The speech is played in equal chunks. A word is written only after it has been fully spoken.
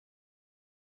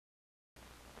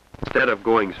Instead of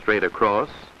going straight across,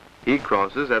 he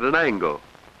crosses at an angle,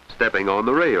 stepping on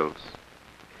the rails.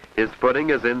 His footing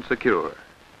is insecure,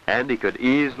 and he could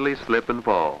easily slip and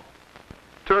fall,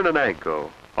 turn an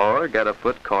ankle, or get a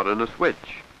foot caught in a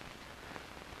switch.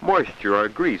 Moisture or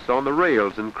grease on the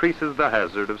rails increases the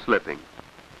hazard of slipping.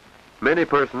 Many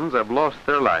persons have lost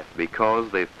their life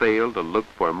because they failed to look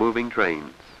for moving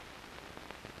trains.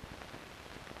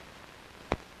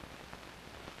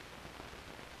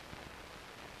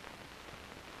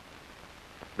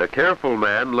 The careful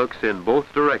man looks in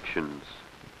both directions,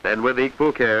 then with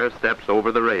equal care steps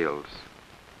over the rails.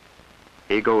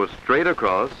 He goes straight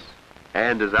across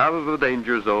and is out of the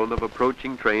danger zone of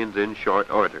approaching trains in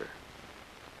short order.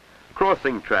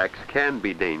 Crossing tracks can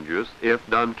be dangerous if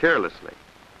done carelessly.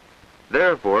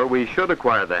 Therefore, we should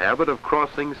acquire the habit of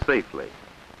crossing safely.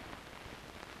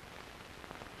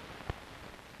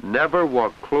 Never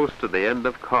walk close to the end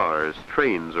of cars,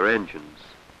 trains, or engines.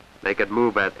 They could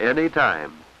move at any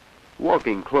time.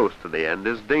 Walking close to the end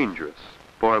is dangerous,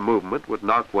 for a movement would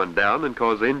knock one down and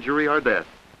cause injury or death.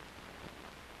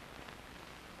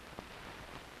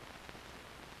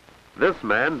 This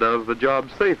man does the job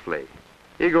safely.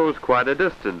 He goes quite a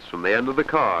distance from the end of the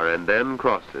car and then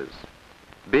crosses,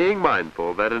 being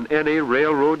mindful that in any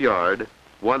railroad yard,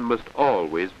 one must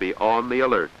always be on the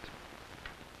alert.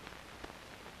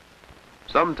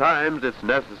 Sometimes it's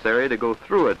necessary to go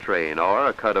through a train or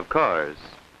a cut of cars.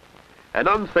 An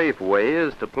unsafe way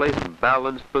is to place in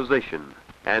balanced position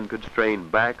and could strain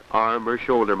back, arm, or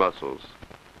shoulder muscles.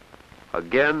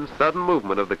 Again, sudden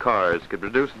movement of the cars could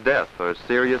produce death or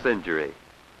serious injury.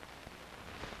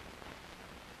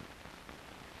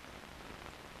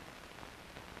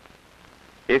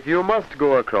 If you must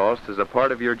go across as a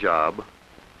part of your job,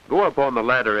 go up on the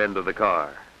ladder end of the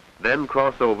car, then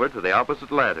cross over to the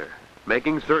opposite ladder,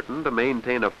 making certain to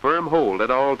maintain a firm hold at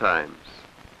all times.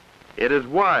 It is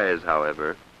wise,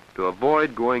 however, to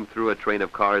avoid going through a train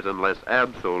of cars unless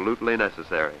absolutely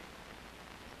necessary.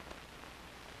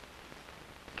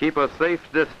 Keep a safe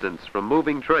distance from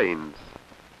moving trains.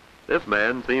 This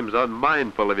man seems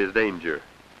unmindful of his danger.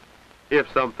 If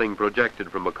something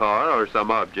projected from a car or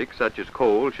some object such as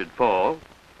coal should fall,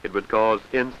 it would cause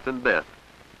instant death.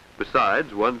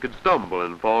 Besides, one could stumble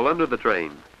and fall under the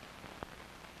train.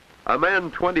 A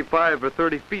man 25 or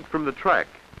 30 feet from the track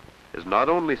is not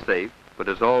only safe, but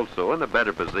is also in a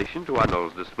better position to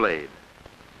tunnels displayed.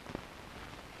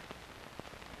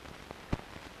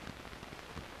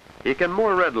 He can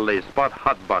more readily spot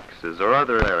hot boxes or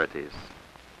other rarities.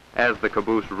 As the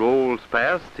caboose rolls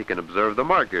past, he can observe the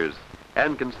markers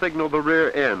and can signal the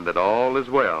rear end that all is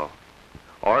well.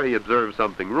 Or he observes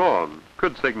something wrong,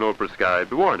 could signal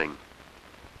prescribed warning.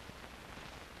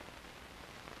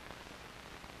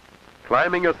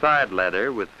 Climbing a side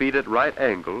ladder with feet at right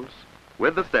angles,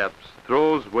 with the steps,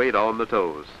 throws weight on the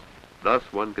toes. Thus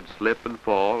one could slip and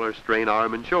fall or strain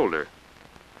arm and shoulder.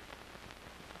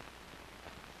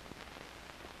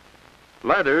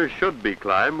 Ladders should be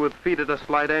climbed with feet at a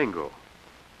slight angle,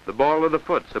 the ball of the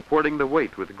foot supporting the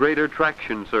weight with greater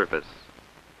traction surface.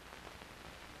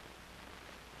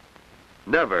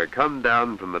 Never come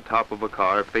down from the top of a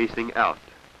car facing out.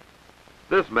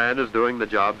 This man is doing the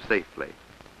job safely,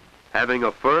 having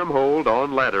a firm hold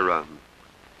on ladder run,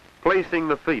 placing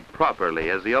the feet properly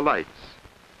as he alights.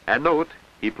 And note,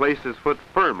 he placed his foot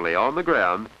firmly on the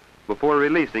ground before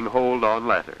releasing hold on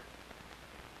ladder.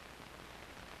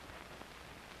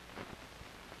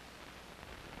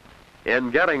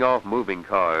 In getting off moving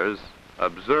cars,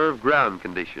 observe ground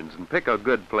conditions and pick a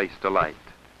good place to light.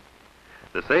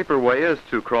 The safer way is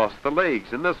to cross the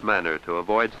legs in this manner to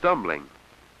avoid stumbling.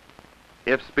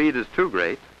 If speed is too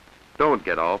great, don't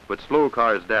get off, but slow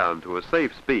cars down to a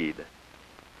safe speed.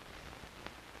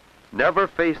 Never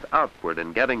face outward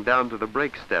in getting down to the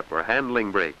brake step or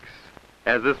handling brakes,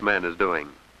 as this man is doing,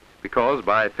 because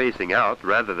by facing out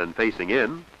rather than facing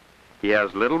in, he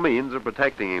has little means of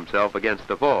protecting himself against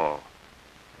a fall.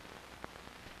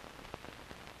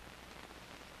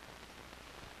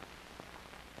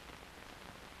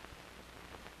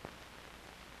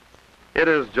 It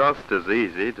is just as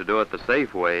easy to do it the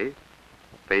safe way.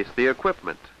 Face the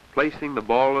equipment, placing the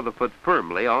ball of the foot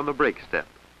firmly on the brake step.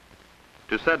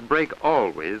 To set brake,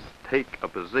 always take a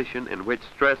position in which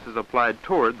stress is applied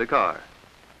toward the car.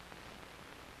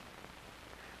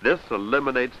 This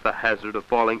eliminates the hazard of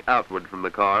falling outward from the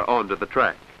car onto the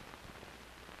track.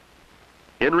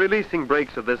 In releasing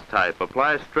brakes of this type,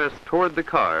 apply stress toward the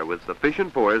car with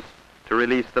sufficient force to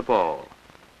release the fall.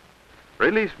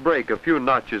 Release brake a few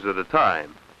notches at a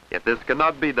time. If this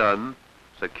cannot be done,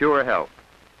 secure help.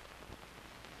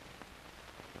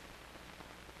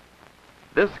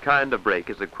 This kind of brake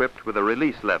is equipped with a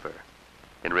release lever.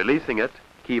 In releasing it,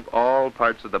 keep all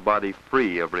parts of the body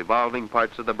free of revolving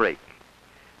parts of the brake.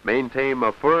 Maintain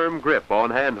a firm grip on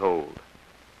handhold.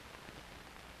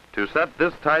 To set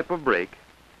this type of brake,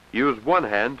 use one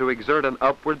hand to exert an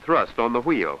upward thrust on the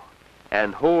wheel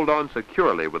and hold on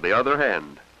securely with the other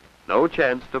hand. No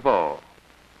chance to fall.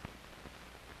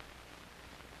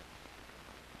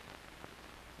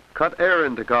 Cut air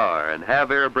into car and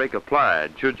have air brake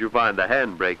applied should you find the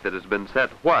hand brake that has been set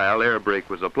while air brake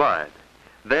was applied.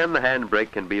 Then the hand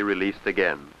brake can be released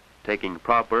again, taking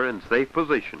proper and safe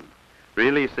position,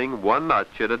 releasing one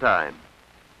notch at a time.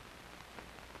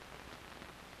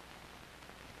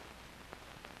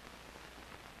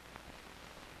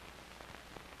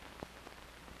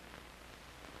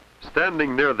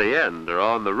 Standing near the end or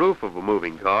on the roof of a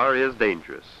moving car is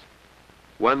dangerous.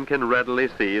 One can readily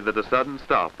see that a sudden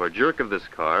stop or jerk of this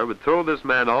car would throw this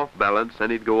man off balance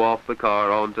and he'd go off the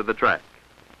car onto the track.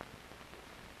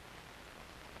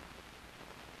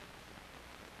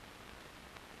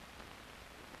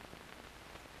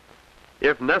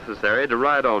 If necessary to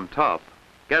ride on top,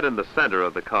 get in the center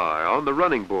of the car on the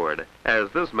running board,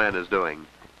 as this man is doing,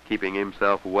 keeping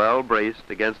himself well braced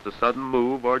against a sudden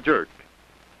move or jerk.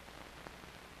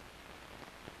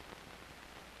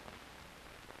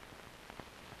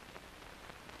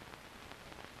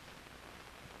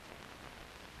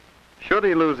 Should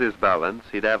he lose his balance,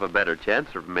 he'd have a better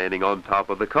chance of remaining on top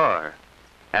of the car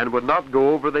and would not go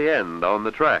over the end on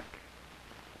the track.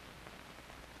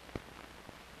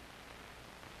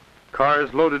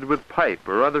 Cars loaded with pipe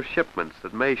or other shipments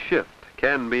that may shift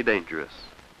can be dangerous.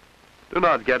 Do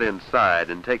not get inside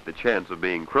and take the chance of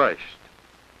being crushed.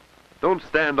 Don't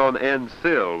stand on end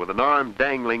sill with an arm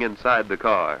dangling inside the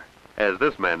car, as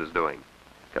this man is doing.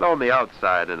 Get on the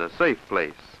outside in a safe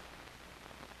place.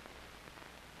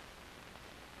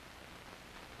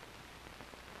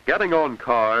 Getting on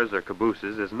cars or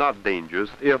cabooses is not dangerous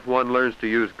if one learns to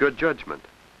use good judgment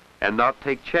and not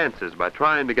take chances by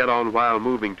trying to get on while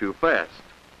moving too fast.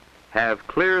 Have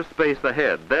clear space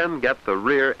ahead, then get the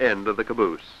rear end of the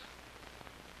caboose.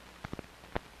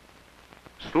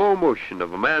 Slow motion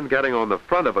of a man getting on the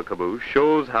front of a caboose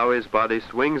shows how his body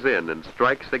swings in and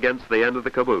strikes against the end of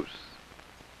the caboose.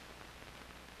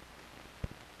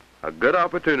 A good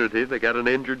opportunity to get an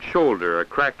injured shoulder, a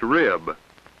cracked rib,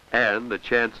 and a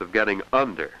chance of getting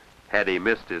under had he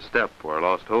missed his step or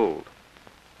lost hold.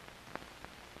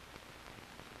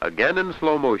 Again in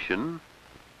slow motion,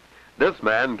 this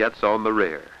man gets on the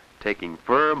rear, taking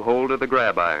firm hold of the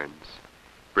grab irons,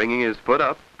 bringing his foot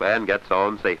up and gets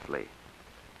on safely.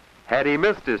 Had he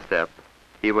missed his step,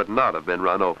 he would not have been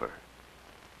run over.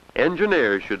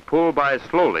 Engineers should pull by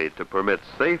slowly to permit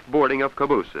safe boarding of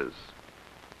cabooses.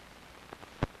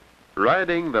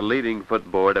 Riding the leading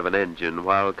footboard of an engine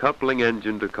while coupling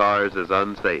engine to cars is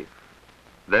unsafe.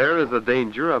 There is a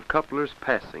danger of couplers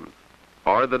passing,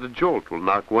 or that a jolt will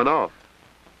knock one off.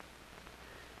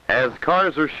 As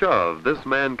cars are shoved, this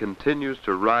man continues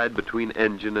to ride between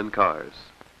engine and cars.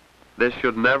 This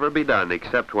should never be done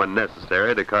except when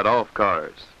necessary to cut off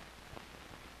cars.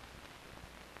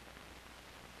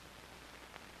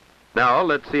 Now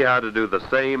let's see how to do the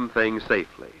same thing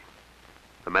safely.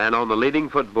 The man on the leading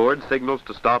footboard signals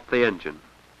to stop the engine,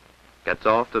 gets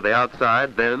off to the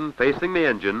outside, then, facing the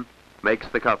engine, makes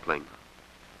the coupling.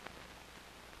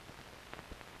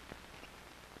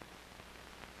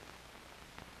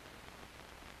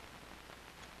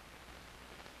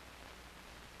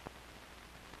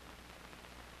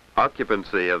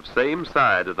 Occupancy of same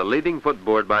side of the leading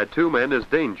footboard by two men is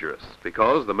dangerous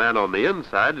because the man on the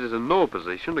inside is in no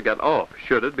position to get off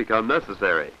should it become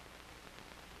necessary.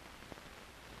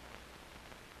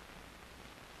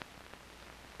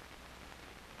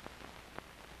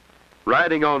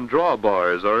 Riding on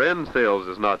drawbars or end sails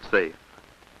is not safe.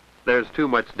 There's too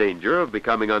much danger of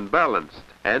becoming unbalanced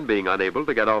and being unable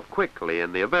to get off quickly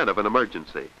in the event of an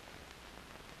emergency.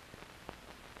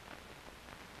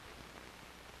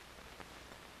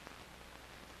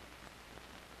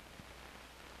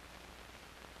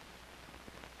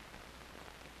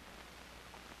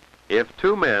 If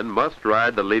two men must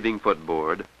ride the leading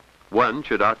footboard, one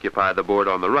should occupy the board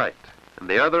on the right and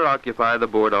the other occupy the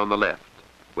board on the left,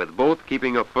 with both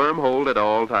keeping a firm hold at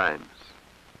all times.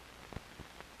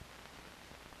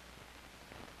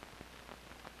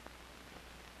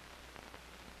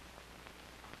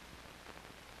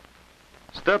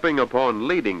 Stepping upon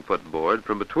leading footboard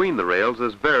from between the rails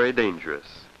is very dangerous.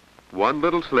 One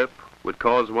little slip would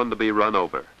cause one to be run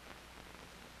over.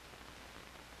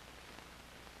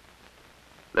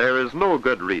 There is no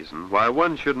good reason why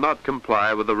one should not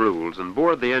comply with the rules and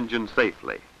board the engine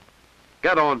safely.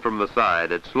 Get on from the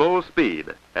side at slow speed,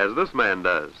 as this man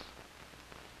does.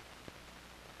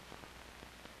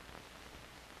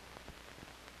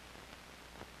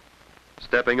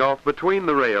 Stepping off between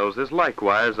the rails is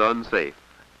likewise unsafe.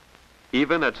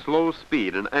 Even at slow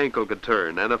speed, an ankle could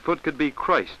turn and a foot could be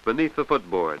crushed beneath the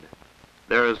footboard.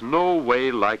 There is no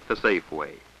way like the safe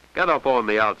way. Get up on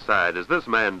the outside as this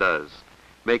man does,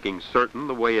 making certain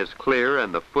the way is clear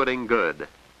and the footing good.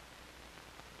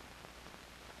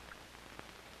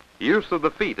 Use of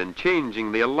the feet in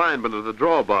changing the alignment of the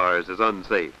drawbars is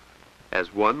unsafe,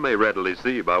 as one may readily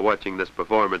see by watching this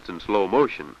performance in slow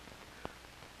motion.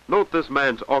 Note this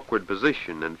man's awkward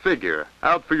position and figure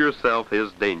out for yourself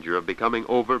his danger of becoming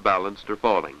overbalanced or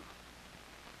falling.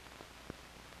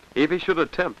 If he should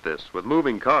attempt this with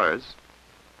moving cars,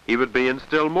 he would be in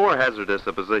still more hazardous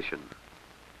a position.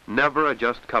 Never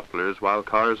adjust couplers while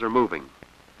cars are moving.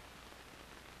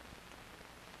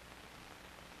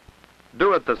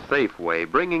 Do it the safe way,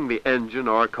 bringing the engine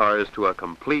or cars to a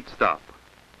complete stop.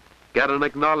 Get an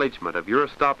acknowledgement of your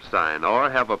stop sign or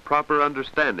have a proper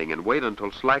understanding and wait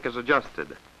until slack is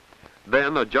adjusted.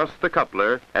 Then adjust the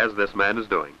coupler as this man is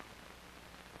doing.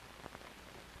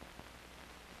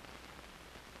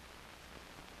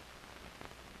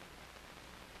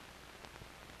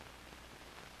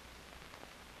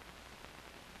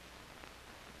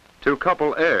 To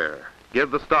couple air,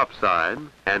 give the stop sign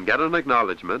and get an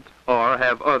acknowledgement or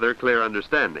have other clear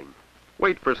understanding.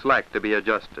 Wait for slack to be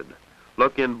adjusted.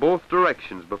 Look in both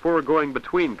directions before going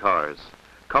between cars.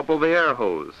 Couple the air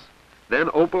hose. Then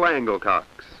open angle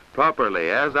cocks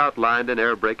properly as outlined in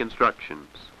air brake instructions.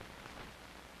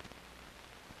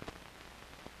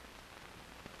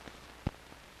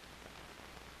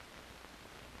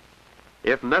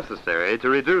 If necessary, to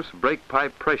reduce brake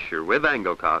pipe pressure with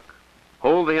angle cock,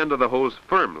 hold the end of the hose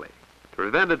firmly to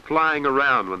prevent it flying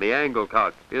around when the angle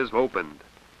cock is opened.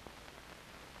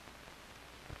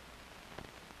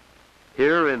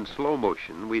 Here in slow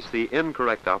motion, we see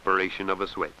incorrect operation of a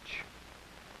switch.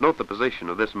 Note the position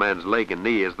of this man's leg and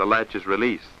knee as the latch is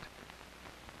released.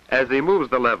 As he moves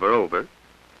the lever over,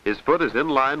 his foot is in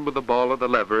line with the ball of the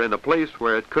lever in a place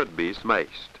where it could be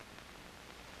smashed.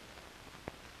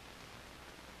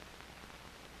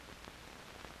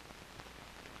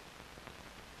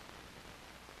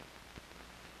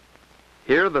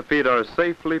 Here the feet are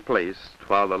safely placed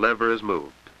while the lever is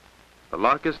moved. The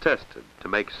lock is tested to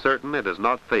make certain it has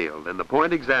not failed and the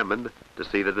point examined to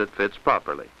see that it fits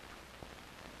properly.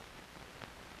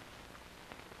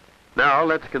 Now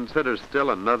let's consider still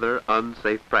another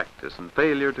unsafe practice and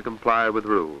failure to comply with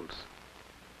rules.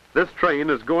 This train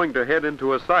is going to head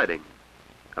into a siding.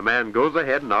 A man goes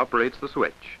ahead and operates the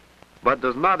switch, but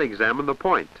does not examine the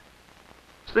point.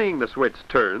 Seeing the switch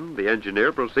turn, the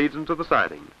engineer proceeds into the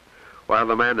siding, while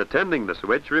the man attending the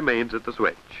switch remains at the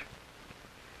switch.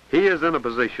 He is in a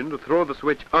position to throw the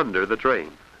switch under the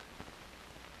train.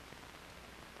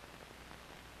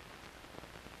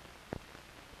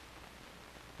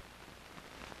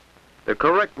 The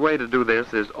correct way to do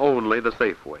this is only the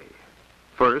safe way.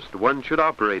 First, one should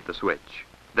operate the switch,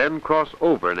 then cross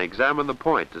over and examine the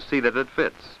point to see that it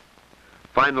fits.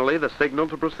 Finally, the signal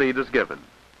to proceed is given.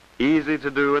 Easy to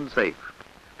do and safe,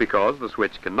 because the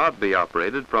switch cannot be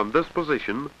operated from this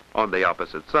position on the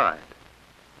opposite side.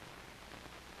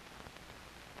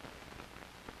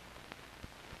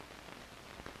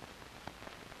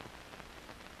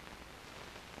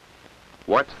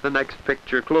 Watch the next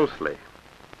picture closely.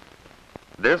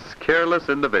 This careless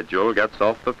individual gets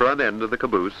off the front end of the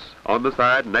caboose on the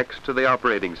side next to the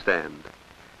operating stand.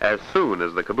 As soon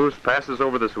as the caboose passes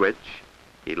over the switch,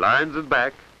 he lines it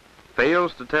back,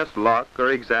 fails to test lock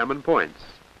or examine points.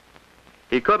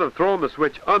 He could have thrown the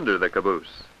switch under the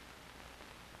caboose.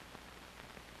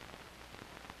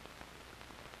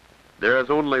 There is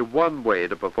only one way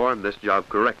to perform this job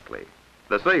correctly,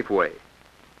 the safe way.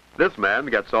 This man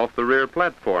gets off the rear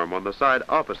platform on the side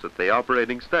opposite the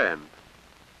operating stand.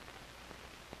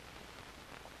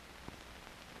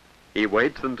 He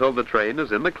waits until the train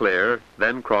is in the clear,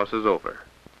 then crosses over.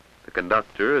 The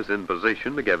conductor is in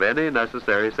position to give any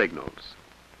necessary signals.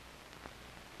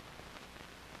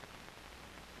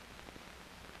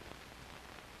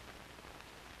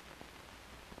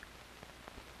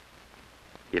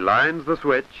 He lines the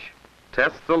switch,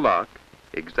 tests the lock,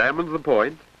 examines the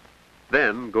point,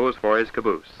 then goes for his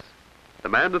caboose. The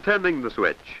man attending the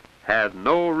switch had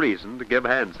no reason to give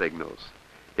hand signals,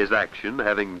 his action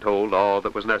having told all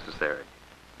that was necessary.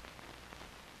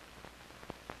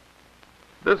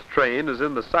 This train is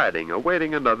in the siding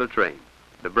awaiting another train.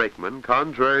 The brakeman,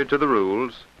 contrary to the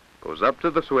rules, goes up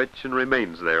to the switch and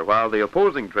remains there while the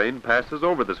opposing train passes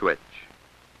over the switch.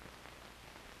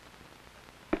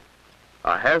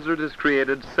 hazard is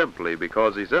created simply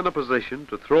because he's in a position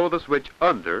to throw the switch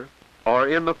under or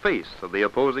in the face of the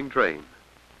opposing train.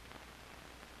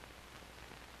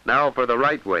 Now for the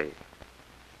right way.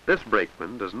 This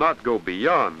brakeman does not go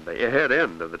beyond the head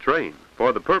end of the train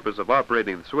for the purpose of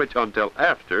operating the switch until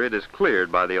after it is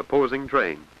cleared by the opposing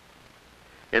train.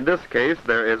 In this case,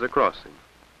 there is a crossing.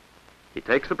 He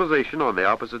takes a position on the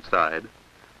opposite side,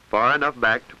 far enough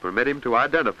back to permit him to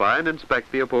identify and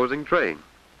inspect the opposing train.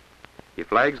 He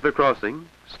flags the crossing,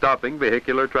 stopping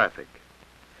vehicular traffic.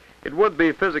 It would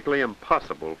be physically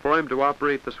impossible for him to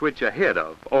operate the switch ahead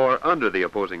of or under the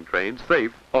opposing train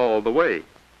safe all the way.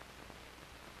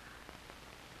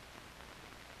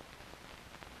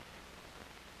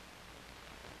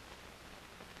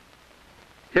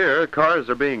 Here, cars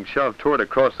are being shoved toward a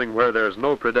crossing where there is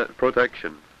no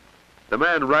protection. The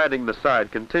man riding the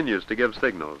side continues to give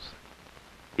signals.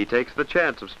 He takes the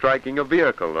chance of striking a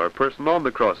vehicle or person on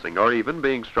the crossing, or even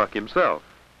being struck himself.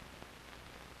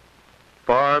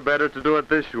 Far better to do it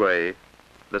this way,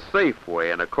 the safe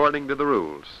way and according to the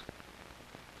rules.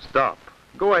 Stop.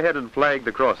 Go ahead and flag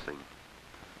the crossing.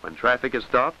 When traffic is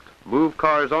stopped, move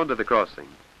cars onto the crossing.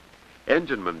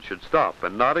 Enginemen should stop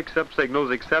and not accept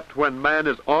signals except when man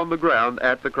is on the ground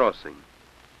at the crossing.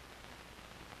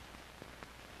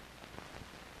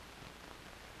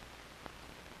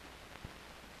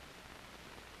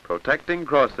 Protecting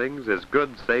crossings is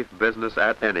good, safe business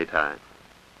at any time.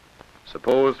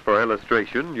 Suppose, for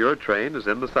illustration, your train is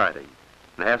in the siding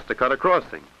and has to cut a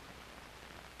crossing.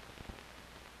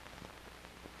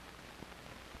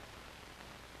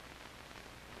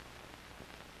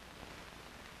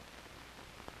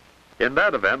 In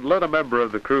that event, let a member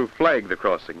of the crew flag the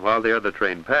crossing while the other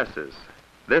train passes.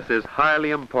 This is highly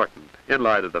important in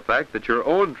light of the fact that your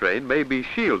own train may be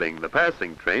shielding the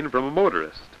passing train from a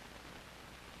motorist.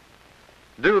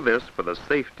 Do this for the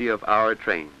safety of our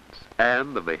trains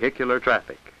and the vehicular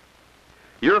traffic.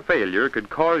 Your failure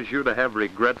could cause you to have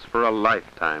regrets for a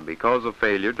lifetime because of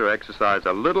failure to exercise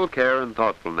a little care and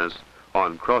thoughtfulness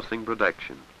on crossing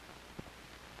protection.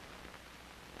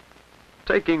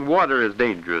 Taking water is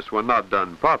dangerous when not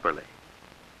done properly.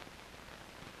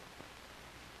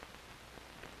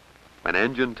 When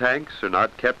engine tanks are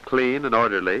not kept clean and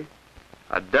orderly,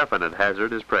 a definite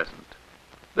hazard is present.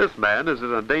 This man is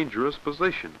in a dangerous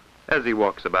position as he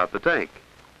walks about the tank.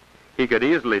 He could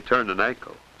easily turn an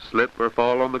ankle, slip or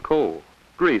fall on the coal,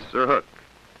 grease or hook.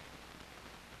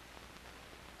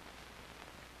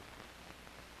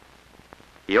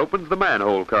 He opens the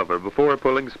manhole cover before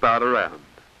pulling spout around.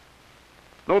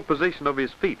 Note position of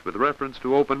his feet with reference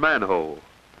to open manhole.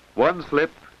 One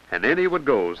slip and in he would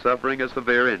go, suffering a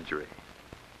severe injury.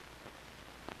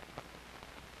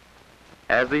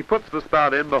 As he puts the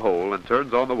spout in the hole and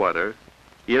turns on the water,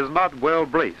 he is not well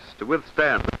braced to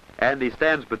withstand, and he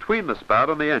stands between the spout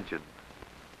and the engine.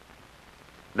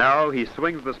 Now he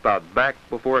swings the spout back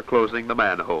before closing the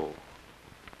manhole.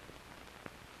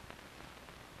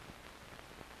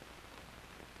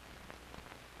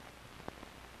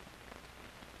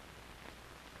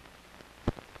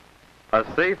 A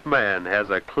safe man has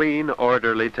a clean,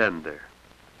 orderly tender.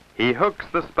 He hooks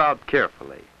the spout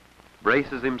carefully,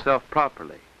 braces himself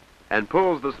properly, and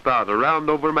pulls the spout around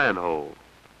over manhole.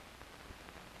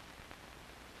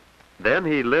 Then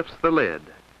he lifts the lid,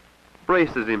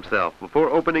 braces himself before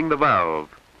opening the valve,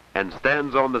 and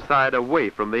stands on the side away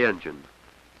from the engine.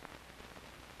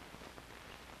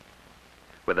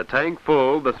 With the tank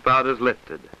full, the spout is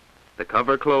lifted, the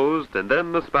cover closed, and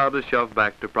then the spout is shoved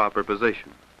back to proper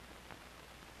position.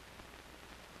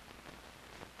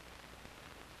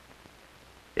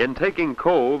 In taking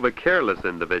coal, the careless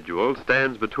individual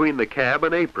stands between the cab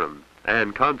and apron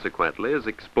and consequently is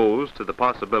exposed to the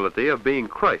possibility of being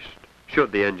crushed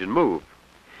should the engine move.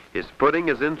 His footing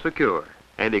is insecure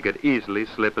and he could easily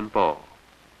slip and fall.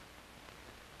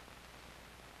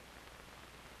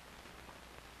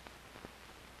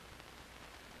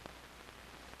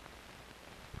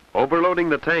 Overloading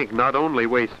the tank not only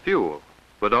wastes fuel,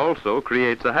 but also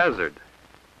creates a hazard.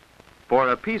 For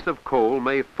a piece of coal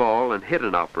may fall and hit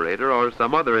an operator or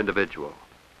some other individual.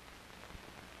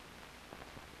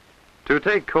 To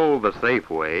take coal the safe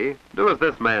way, do as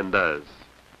this man does.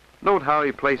 Note how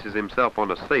he places himself on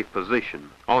a safe position,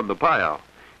 on the pile,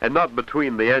 and not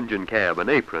between the engine cab and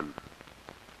apron.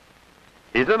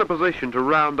 He's in a position to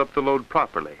round up the load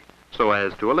properly, so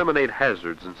as to eliminate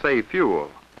hazards and save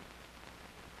fuel.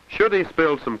 Should he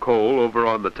spill some coal over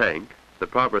on the tank, the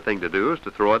proper thing to do is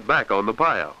to throw it back on the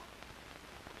pile.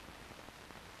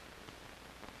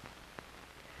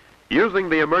 Using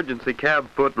the emergency cab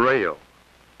foot rail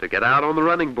to get out on the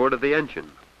running board of the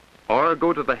engine, or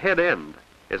go to the head end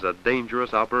is a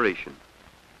dangerous operation.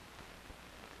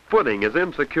 Footing is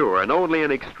insecure, and only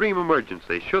in extreme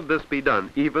emergency should this be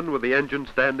done, even with the engine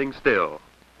standing still.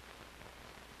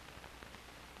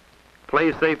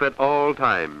 Play safe at all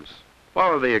times.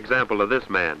 Follow the example of this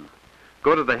man.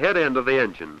 Go to the head end of the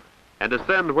engine and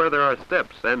descend where there are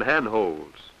steps and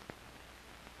handholds.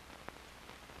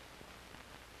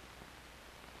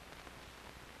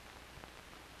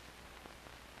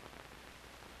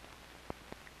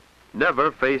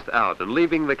 Never face out and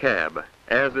leaving the cab,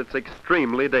 as it's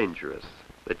extremely dangerous.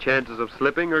 The chances of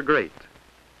slipping are great.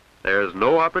 There is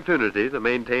no opportunity to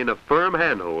maintain a firm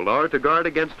handhold or to guard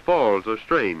against falls or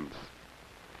strains.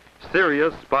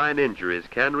 Serious spine injuries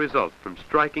can result from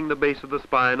striking the base of the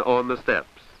spine on the steps.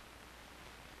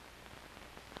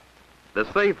 The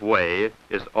safe way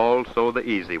is also the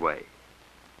easy way.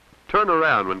 Turn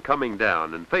around when coming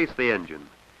down and face the engine,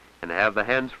 and have the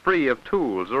hands free of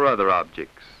tools or other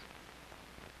objects.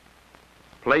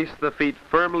 Place the feet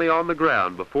firmly on the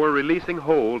ground before releasing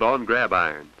hold on grab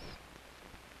irons.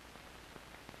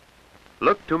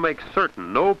 Look to make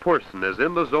certain no person is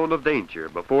in the zone of danger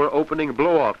before opening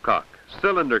blow-off cock,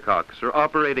 cylinder cocks, or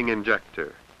operating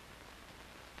injector.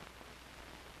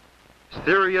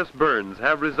 Serious burns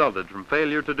have resulted from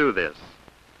failure to do this.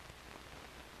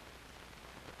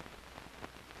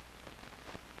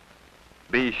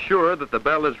 Be sure that the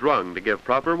bell is rung to give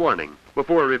proper warning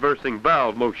before reversing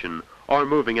valve motion or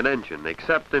moving an engine,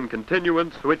 except in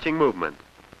continuous switching movement.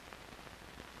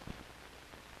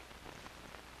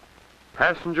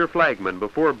 Passenger flagmen,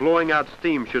 before blowing out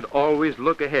steam, should always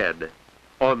look ahead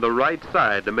on the right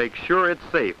side to make sure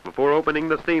it's safe before opening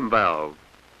the steam valve.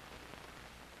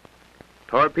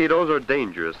 Torpedoes are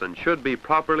dangerous and should be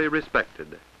properly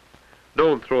respected.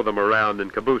 Don't throw them around in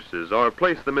cabooses or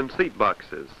place them in seat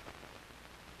boxes.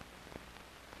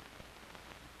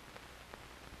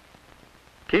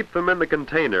 Keep them in the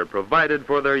container provided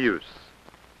for their use.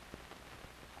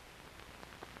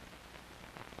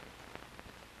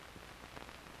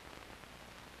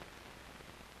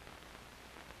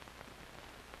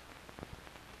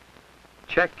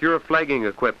 Check your flagging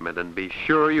equipment and be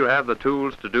sure you have the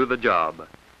tools to do the job.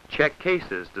 Check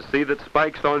cases to see that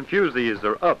spikes on fusees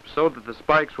are up so that the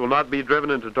spikes will not be driven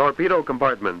into torpedo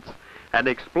compartments and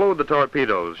explode the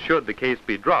torpedoes should the case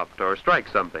be dropped or strike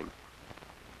something.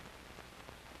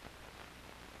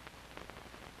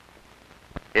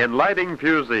 In lighting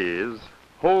fusees,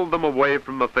 hold them away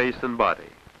from the face and body.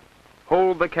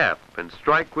 Hold the cap and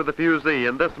strike with the fusee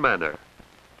in this manner.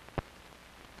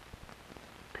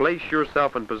 Place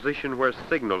yourself in position where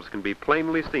signals can be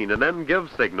plainly seen, and then give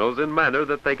signals in manner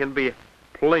that they can be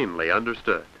plainly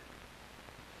understood.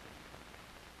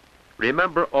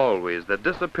 Remember always that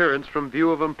disappearance from view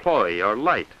of employee or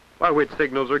light by which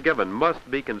signals are given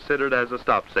must be considered as a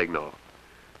stop signal.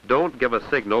 Don't give a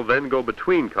signal, then go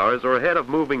between cars or ahead of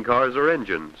moving cars or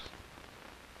engines.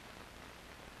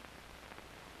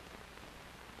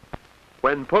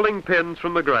 When pulling pins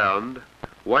from the ground,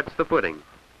 watch the footing.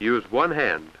 Use one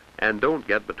hand and don't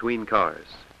get between cars.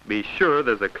 Be sure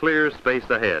there's a clear space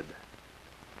ahead.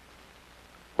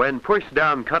 When pushed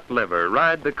down cut lever,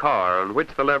 ride the car on which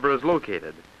the lever is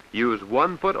located. Use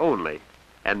one foot only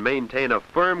and maintain a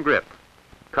firm grip.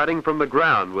 Cutting from the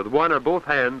ground with one or both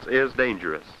hands is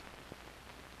dangerous.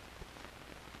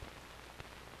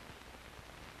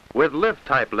 With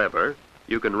lift-type lever,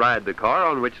 you can ride the car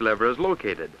on which lever is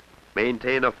located.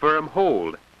 Maintain a firm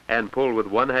hold and pull with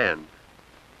one hand.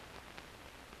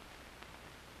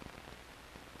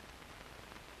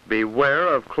 Beware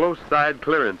of close side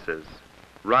clearances.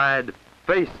 Ride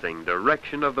facing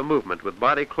direction of the movement with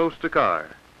body close to car.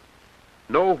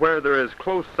 Know where there is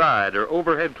close side or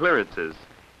overhead clearances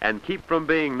and keep from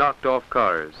being knocked off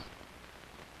cars.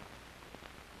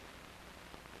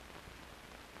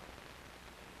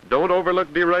 Don't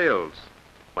overlook derails.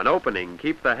 When opening,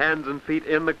 keep the hands and feet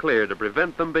in the clear to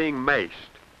prevent them being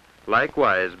mashed.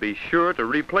 Likewise, be sure to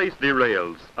replace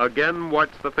derails. Again,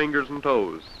 watch the fingers and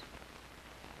toes.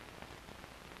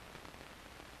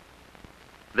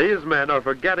 These men are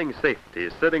forgetting safety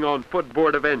sitting on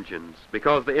footboard of engines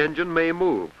because the engine may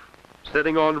move.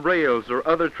 Sitting on rails or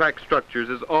other track structures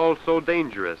is also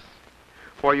dangerous,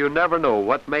 for you never know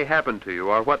what may happen to you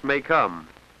or what may come.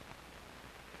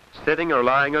 Sitting or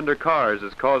lying under cars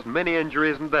has caused many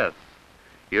injuries and deaths.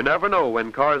 You never know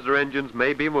when cars or engines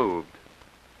may be moved.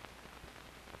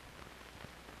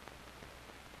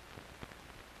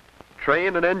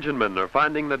 Train and enginemen are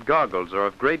finding that goggles are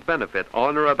of great benefit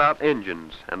on or about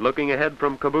engines and looking ahead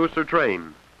from caboose or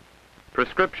train.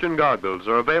 Prescription goggles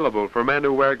are available for men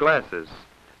who wear glasses,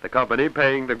 the company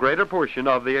paying the greater portion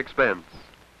of the expense.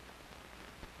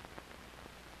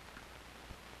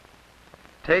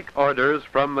 Take orders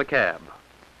from the cab.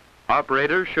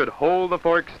 Operators should hold the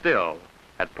fork still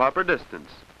at proper distance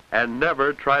and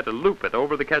never try to loop it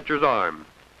over the catcher's arm.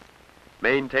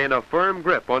 Maintain a firm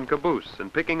grip on caboose in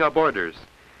picking up orders,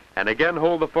 and again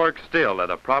hold the fork still at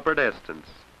a proper distance.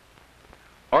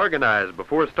 Organize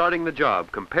before starting the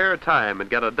job, compare time, and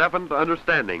get a definite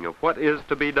understanding of what is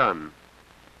to be done.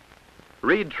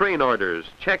 Read train orders,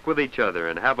 check with each other,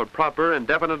 and have a proper and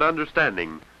definite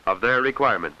understanding of their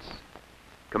requirements.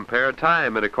 Compare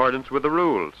time in accordance with the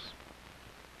rules.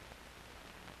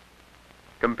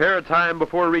 Compare time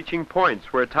before reaching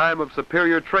points where time of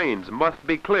superior trains must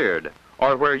be cleared,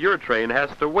 or where your train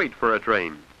has to wait for a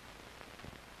train.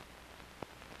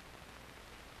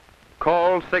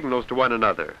 Call signals to one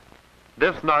another.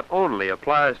 This not only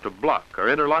applies to block or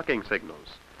interlocking signals,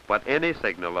 but any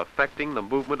signal affecting the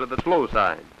movement of the slow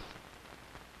signs.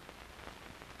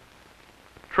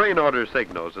 Train order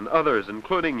signals and others,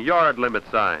 including yard limit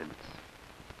signs.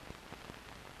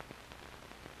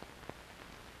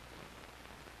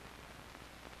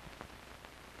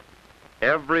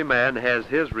 Every man has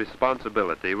his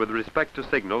responsibility with respect to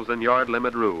signals and yard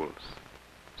limit rules.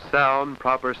 Sound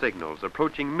proper signals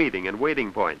approaching meeting and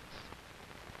waiting points.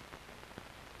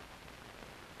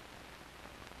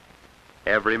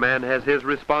 Every man has his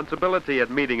responsibility at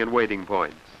meeting and waiting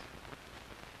points.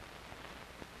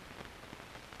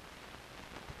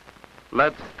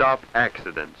 Let's stop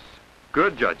accidents.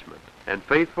 Good judgment and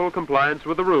faithful compliance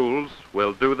with the rules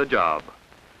will do the job.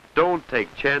 Don't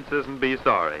take chances and be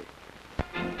sorry.